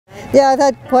Yeah, I've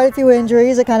had quite a few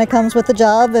injuries. It kind of comes with the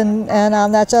job, and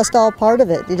that's just all part of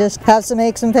it. You just have some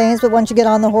aches and pains, but once you get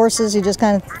on the horses, you just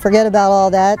kind of forget about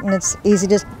all that, and it's easy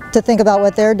just to think about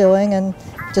what they're doing and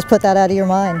just put that out of your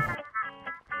mind.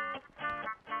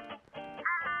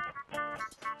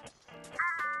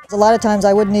 A lot of times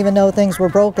I wouldn't even know things were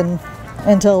broken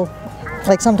until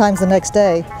like sometimes the next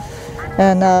day,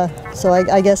 and so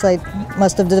I guess I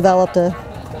must have developed a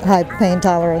high pain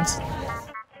tolerance.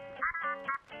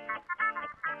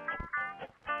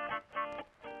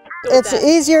 It's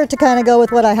easier to kind of go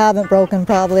with what I haven't broken,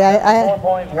 probably.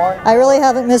 I really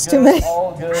haven't missed too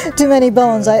many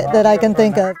bones that I can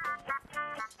think of.